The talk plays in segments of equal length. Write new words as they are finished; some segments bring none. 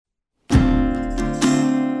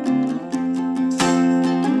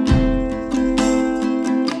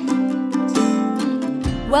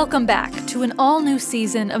Welcome back to an all-new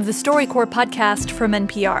season of the StoryCorps podcast from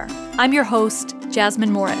NPR. I'm your host,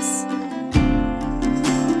 Jasmine Morris.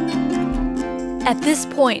 At this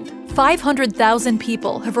point, 500,000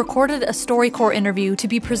 people have recorded a StoryCorps interview to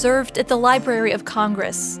be preserved at the Library of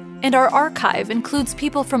Congress. And our archive includes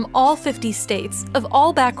people from all 50 states of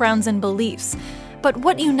all backgrounds and beliefs. But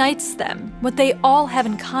what unites them, what they all have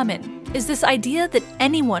in common, is this idea that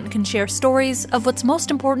anyone can share stories of what's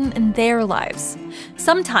most important in their lives.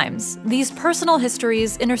 Sometimes, these personal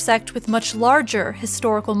histories intersect with much larger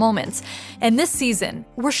historical moments. And this season,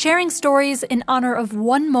 we're sharing stories in honor of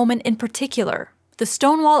one moment in particular, the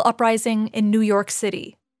Stonewall Uprising in New York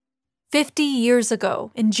City. 50 years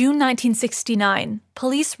ago, in June 1969,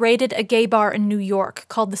 police raided a gay bar in New York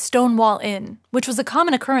called the Stonewall Inn, which was a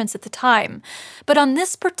common occurrence at the time. But on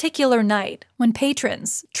this particular night, when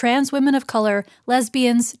patrons, trans women of color,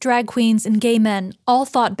 lesbians, drag queens, and gay men all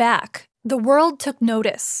fought back, the world took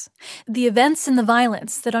notice. The events and the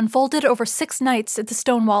violence that unfolded over 6 nights at the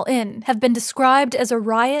Stonewall Inn have been described as a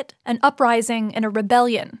riot, an uprising, and a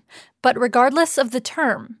rebellion. But regardless of the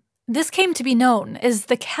term, this came to be known as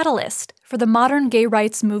the catalyst for the modern gay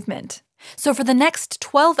rights movement. So for the next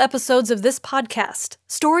 12 episodes of this podcast,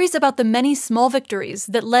 stories about the many small victories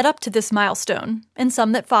that led up to this milestone, and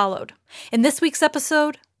some that followed. In this week's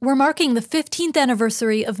episode, we're marking the 15th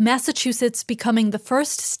anniversary of Massachusetts becoming the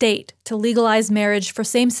first state to legalize marriage for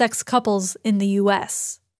same-sex couples in the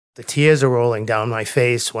U.S. The tears are rolling down my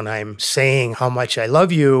face when I'm saying how much I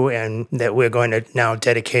love you and that we're going to now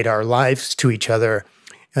dedicate our lives to each other.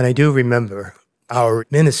 And I do remember our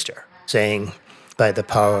minister saying, by the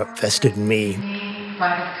power vested in me,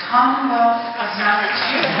 by the Commonwealth of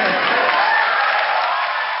Massachusetts.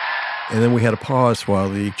 And then we had a pause while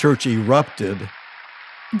the church erupted.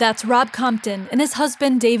 That's Rob Compton and his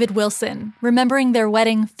husband, David Wilson, remembering their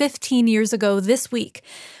wedding 15 years ago this week.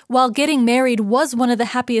 While getting married was one of the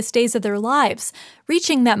happiest days of their lives,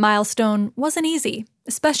 reaching that milestone wasn't easy,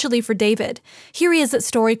 especially for David. Here he is at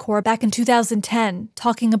StoryCorps back in 2010,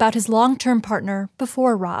 talking about his long-term partner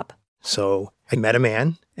before Rob. So I met a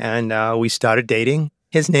man, and we started dating.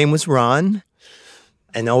 His name was Ron.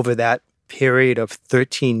 And over that period of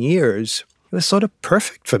 13 years, it was sort of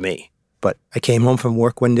perfect for me. But I came home from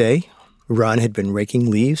work one day. Ron had been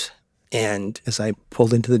raking leaves, and as I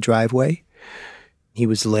pulled into the driveway, he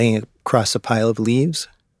was laying across a pile of leaves.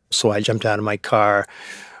 So I jumped out of my car,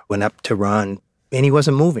 went up to Ron, and he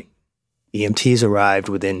wasn't moving. EMTs arrived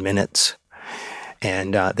within minutes,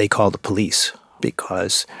 and they called the police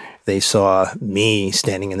because they saw me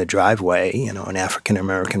standing in the driveway, an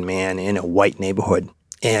African-American man in a white neighborhood.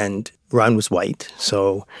 And Ron was white,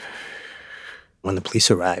 so when the police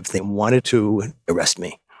arrived, they wanted to arrest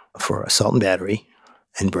me for assault and battery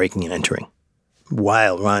and breaking and entering.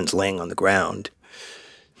 While Ron's laying on the ground,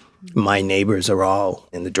 my neighbors are all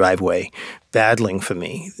in the driveway battling for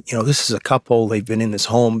me. This is a couple. They've been in this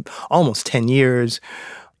home almost 10 years.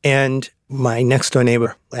 And my next-door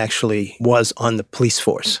neighbor actually was on the police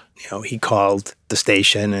force. He called the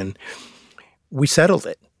station, and we settled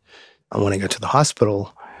it. And when I got to the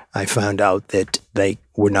hospital, I found out that they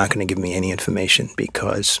were not going to give me any information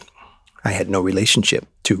because I had no relationship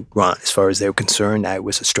to Ron. As far as they were concerned, I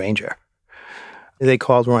was a stranger. They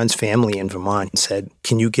called Ron's family in Vermont and said,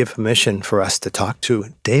 "Can you give permission for us to talk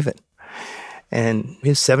to David?" And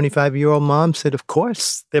his 75-year-old mom said, "Of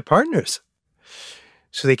course, they're partners."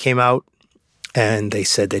 So they came out and they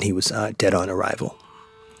said that he was dead on arrival.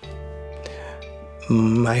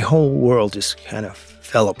 My whole world just kind of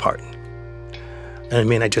fell apart.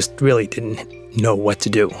 I just really didn't know what to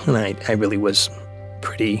do. And I really was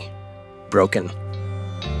pretty broken.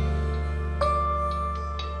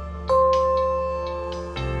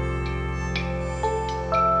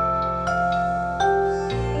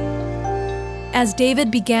 As David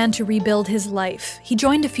began to rebuild his life, he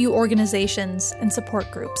joined a few organizations and support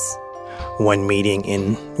groups. One meeting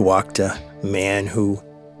in walked a man who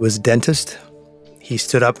was a dentist. He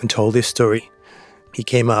stood up and told his story. He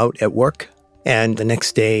came out at work. And the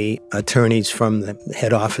next day, attorneys from the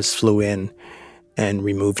head office flew in and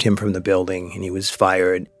removed him from the building, and he was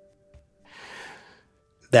fired.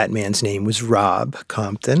 That man's name was Rob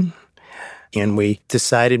Compton, and we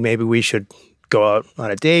decided maybe we should go out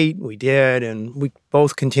on a date. We did, and we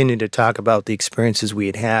both continued to talk about the experiences we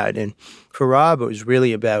had had. And for Rob, it was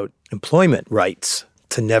really about employment rights,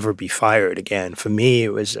 to never be fired again. For me,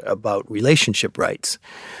 it was about relationship rights.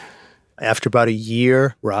 After about a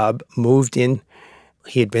year, Rob moved in.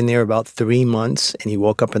 He had been there about 3 months, and he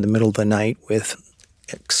woke up in the middle of the night with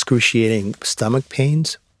excruciating stomach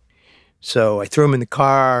pains. So I threw him in the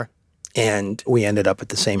car, And we ended up at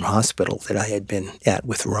the same hospital that I had been at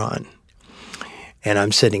with Ron. And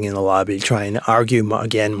I'm sitting in the lobby trying to argue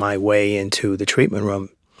again my way into the treatment room.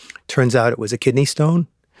 Turns out it was a kidney stone,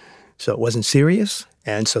 so it wasn't serious.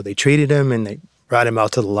 And so they treated him and they brought him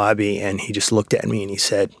out to the lobby, and he just looked at me and he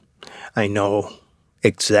said, "I know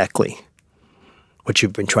exactly what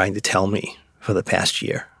you've been trying to tell me for the past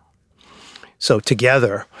year." So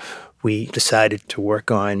together, we decided to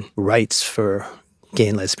work on rights for gay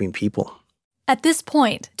and lesbian people. At this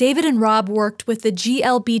point, David and Rob worked with the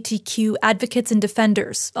GLBTQ Advocates and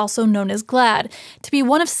Defenders, also known as GLAD, to be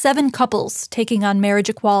one of 7 couples taking on marriage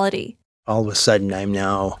equality. All of a sudden, I'm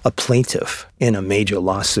now a plaintiff in a major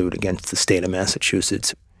lawsuit against the state of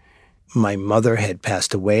Massachusetts. My mother had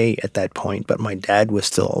passed away at that point, but my dad was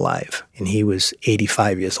still alive, and he was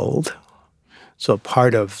 85 years old. So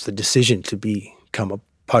part of the decision to become a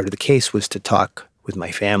part of the case was to talk with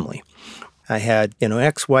my family. I had an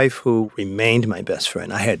ex-wife who remained my best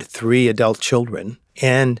friend. I had 3 adult children,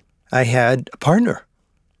 and I had a partner.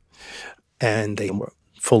 And they were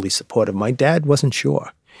fully supportive. My dad wasn't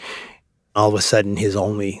sure. All of a sudden, his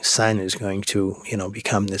only son is going to,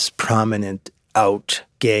 become this prominent, out,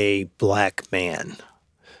 gay, black man.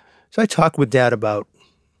 So I talked with Dad about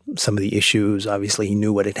some of the issues. Obviously, he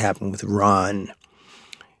knew what had happened with Ron.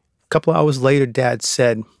 A couple hours later, Dad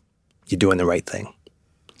said, "You're doing the right thing,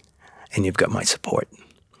 and you've got my support."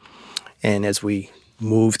 And as we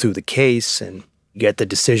moved through the case and get the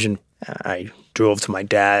decision, I drove to my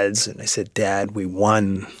dad's and I said, "Dad, we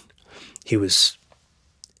won." He was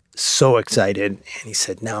so excited, and he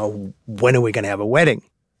said, "Now, when are we going to have a wedding?"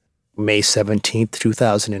 May 17th,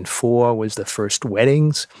 2004 was the first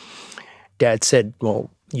weddings. Dad said,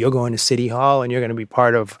 "Well, you're going to City Hall and you're going to be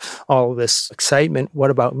part of all of this excitement.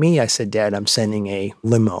 What about me?" I said, "Dad, I'm sending a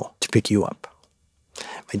limo to pick you up."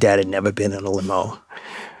 My dad had never been in a limo.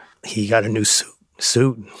 He got a new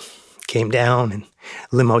suit, came down, and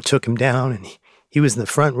limo took him down, and he was in the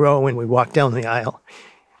front row when we walked down the aisle.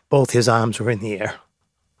 Both his arms were in the air.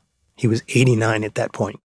 He was 89 at that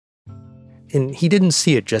point. And he didn't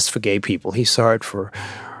see it just for gay people. He saw it for,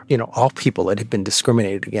 all people that had been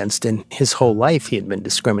discriminated against. And his whole life he had been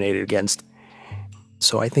discriminated against.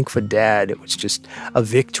 So I think for Dad, it was just a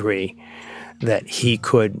victory that he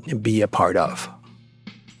could be a part of.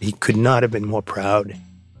 He could not have been more proud.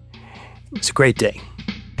 It was a great day.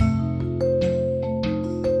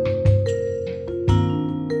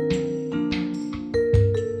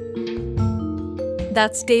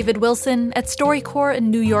 That's David Wilson at StoryCorps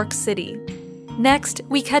in New York City. Next,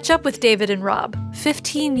 we catch up with David and Rob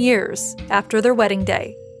 15 years after their wedding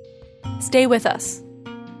day. Stay with us.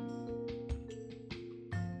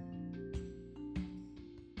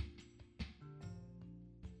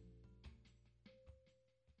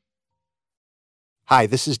 Hi,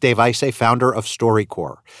 this is Dave Isay, founder of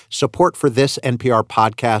StoryCorps. Support for this NPR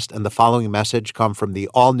podcast and the following message come from the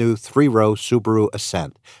all-new 3-row Subaru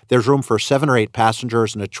Ascent. There's room for 7 or 8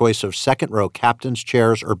 passengers and a choice of second-row captain's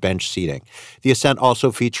chairs or bench seating. The Ascent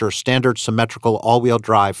also features standard symmetrical all-wheel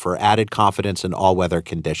drive for added confidence in all-weather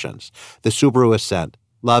conditions. The Subaru Ascent.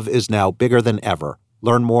 Love is now bigger than ever.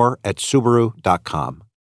 Learn more at Subaru.com.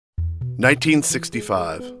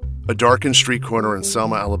 1965, a darkened street corner in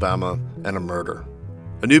Selma, Alabama, and a murder.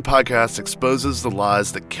 A new podcast exposes the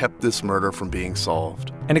lies that kept this murder from being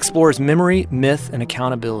solved. And explores memory, myth, and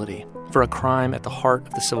accountability for a crime at the heart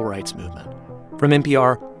of the civil rights movement. From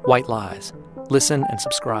NPR, White Lies. Listen and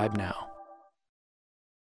subscribe now.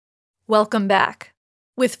 Welcome back.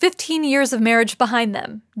 With 15 years of marriage behind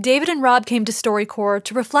them, David and Rob came to StoryCorps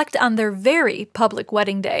to reflect on their very public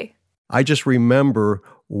wedding day. I just remember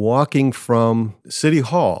walking from City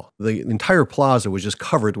Hall. The entire plaza was just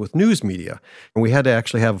covered with news media. And we had to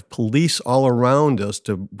actually have police all around us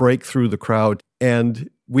to break through the crowd. And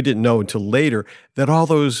we didn't know until later that all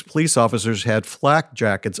those police officers had flak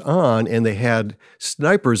jackets on and they had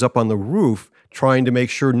snipers up on the roof trying to make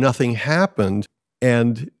sure nothing happened.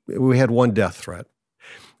 And we had one death threat.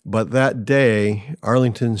 But that day,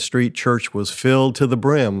 Arlington Street Church was filled to the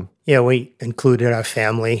brim. Yeah, we included our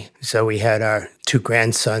family. So we had our 2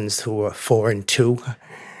 grandsons who were 4 and 2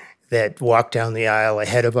 that walked down the aisle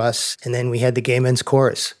ahead of us. And then we had the Gay Men's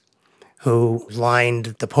Chorus who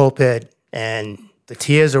lined the pulpit, and the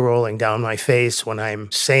tears are rolling down my face when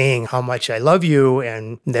I'm saying how much I love you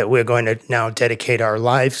and that we're going to now dedicate our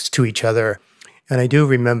lives to each other. And I do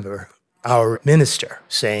remember our minister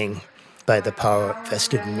saying, "By the power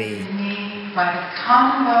vested in me, by the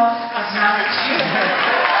Commonwealth of Massachusetts."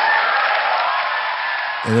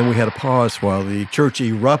 And then we had a pause while the church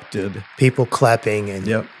erupted. People clapping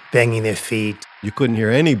and banging their feet. You couldn't hear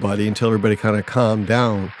anybody until everybody kind of calmed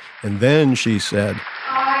down. And then she said,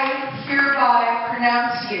 I hereby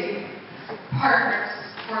pronounce you partners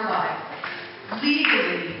for life,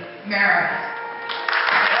 legally married.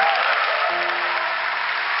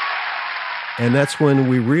 and that's when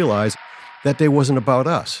we realized that day wasn't about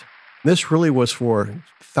us. This really was for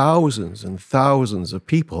thousands and thousands of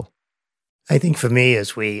people. I think for me,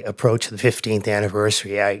 as we approach the 15th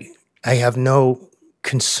anniversary, I have no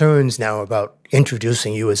concerns now about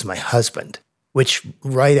introducing you as my husband, which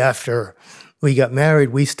right after we got married,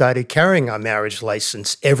 we started carrying our marriage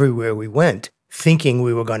license everywhere we went, thinking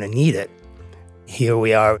we were going to need it. Here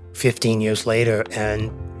we are 15 years later,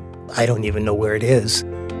 and I don't even know where it is.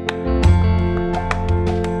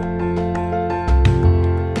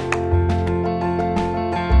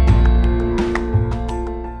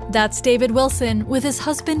 That's David Wilson with his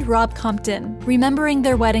husband Rob Compton, remembering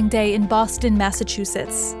their wedding day in Boston,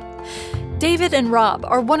 Massachusetts. David and Rob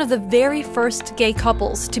are one of the very first gay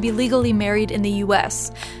couples to be legally married in the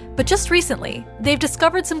U.S., but just recently, they've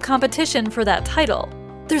discovered some competition for that title.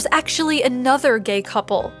 There's actually another gay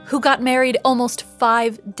couple who got married almost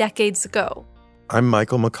 5 decades ago. I'm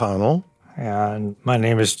Michael McConnell. And my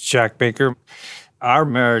name is Jack Baker. Our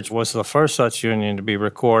marriage was the first such union to be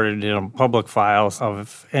recorded in public files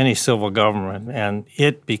of any civil government, and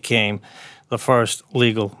it became the first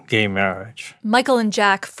legal gay marriage. Michael and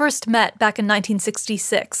Jack first met back in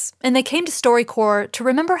 1966, and they came to StoryCorps to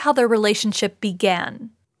remember how their relationship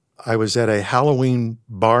began. I was at a Halloween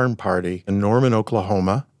barn party in Norman,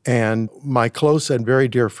 Oklahoma, and my close and very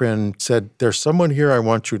dear friend said, "There's someone here I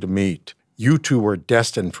want you to meet. You two were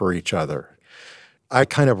destined for each other." I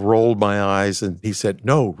kind of rolled my eyes, and he said,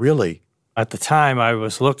 "No, really." At the time, I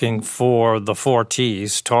was looking for the 4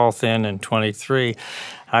 Ts, tall, thin, and 23.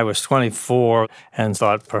 I was 24 and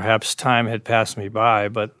thought perhaps time had passed me by,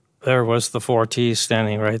 but there was the 4 Ts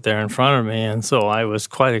standing right there in front of me, and so I was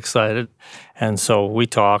quite excited. And so we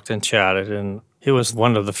talked and chatted, and he was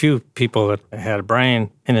one of the few people that had a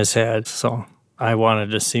brain in his head, so I wanted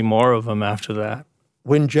to see more of him after that.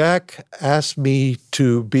 When Jack asked me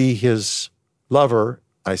to be his lover,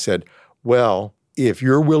 I said, "Well, if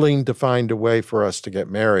you're willing to find a way for us to get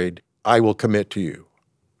married, I will commit to you."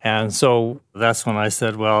 And so that's when I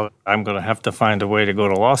said, well, I'm going to have to find a way to go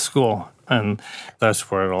to law school. And that's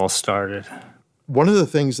where it all started. One of the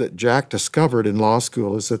things that Jack discovered in law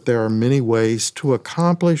school is that there are many ways to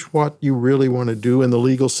accomplish what you really want to do in the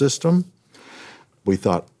legal system. We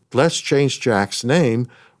thought, let's change Jack's name.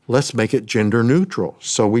 Let's make it gender neutral.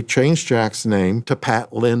 So we changed Jack's name to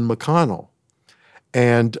Pat Lynn McConnell.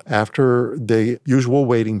 And after the usual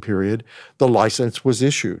waiting period, the license was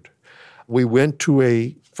issued. We went to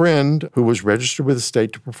a friend who was registered with the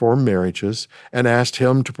state to perform marriages and asked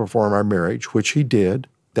him to perform our marriage, which he did.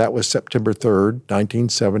 That was September 3rd,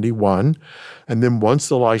 1971. And then once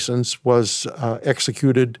the license was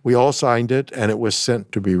executed, we all signed it, and it was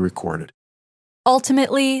sent to be recorded.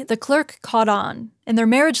 Ultimately, the clerk caught on, and their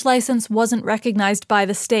marriage license wasn't recognized by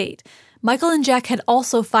the state. Michael and Jack had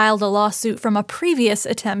also filed a lawsuit from a previous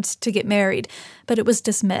attempt to get married, but it was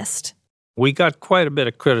dismissed. We got quite a bit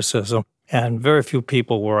of criticism, and very few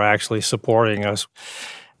people were actually supporting us.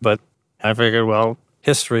 But I figured, well,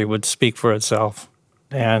 history would speak for itself.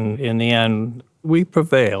 And in the end, we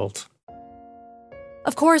prevailed.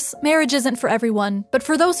 Of course, marriage isn't for everyone, but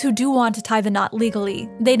for those who do want to tie the knot legally,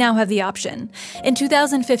 they now have the option. In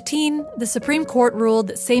 2015, the Supreme Court ruled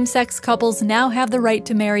that same-sex couples now have the right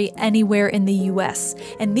to marry anywhere in the U.S.,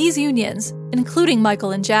 and these unions, including Michael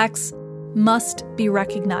and Jack's, must be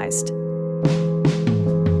recognized.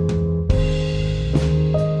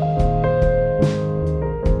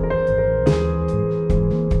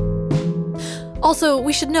 Also,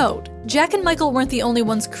 we should note, Jack and Michael weren't the only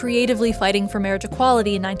ones creatively fighting for marriage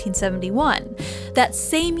equality in 1971. That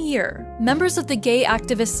same year, members of the Gay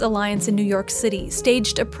Activists Alliance in New York City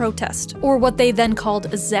staged a protest, or what they then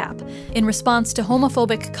called a ZAP, in response to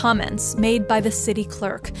homophobic comments made by the city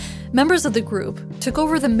clerk. Members of the group took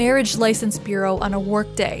over the Marriage License Bureau on a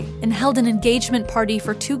workday and held an engagement party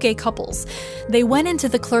for 2 gay couples. They went into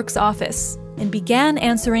the clerk's office and began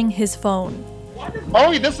answering his phone.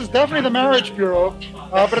 Oh, this is definitely the Marriage Bureau,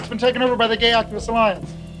 but it's been taken over by the Gay Activists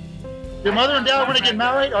Alliance. Your mother and dad want to get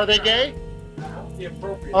married? Are they gay?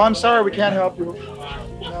 Oh, I'm sorry, we can't help you.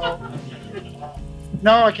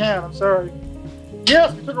 No, I can't. I'm sorry.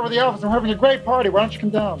 Yes, we took over the office and we're having a great party. Why don't you come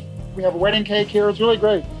down? We have a wedding cake here. It's really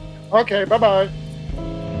great. Okay, bye-bye.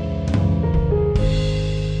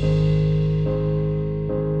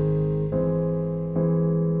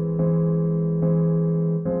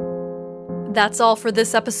 That's all for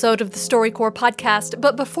this episode of the StoryCorps podcast,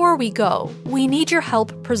 but before we go, we need your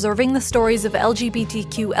help preserving the stories of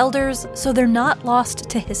LGBTQ elders so they're not lost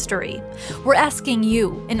to history. We're asking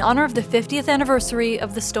you, in honor of the 50th anniversary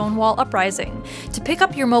of the Stonewall Uprising, to pick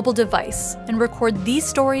up your mobile device and record these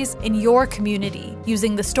stories in your community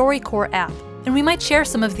using the StoryCorps app. And we might share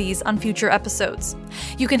some of these on future episodes.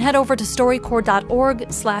 You can head over to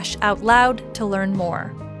storycorps.org/outloud to learn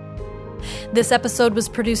more. This episode was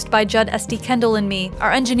produced by Judd S.D. Kendall and me.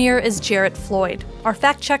 Our engineer is Jarrett Floyd. Our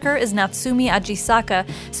fact-checker is Natsumi Ajisaka.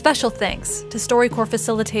 Special thanks to StoryCorps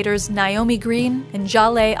facilitators Naomi Green and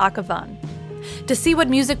Jale Akavan. To see what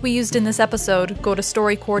music we used in this episode, go to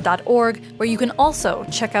storycorps.org, where you can also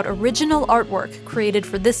check out original artwork created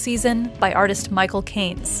for this season by artist Michael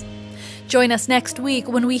Keynes. Join us next week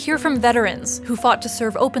when we hear from veterans who fought to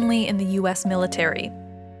serve openly in the U.S. military.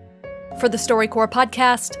 For the StoryCorps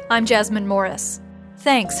podcast, I'm Jasmine Morris.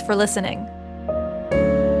 Thanks for listening.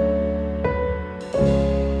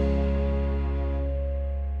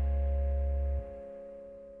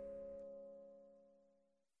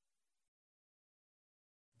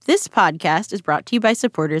 This podcast is brought to you by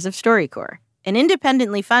supporters of StoryCorps, an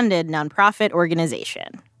independently funded nonprofit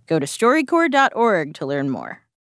organization. Go to storycorps.org to learn more.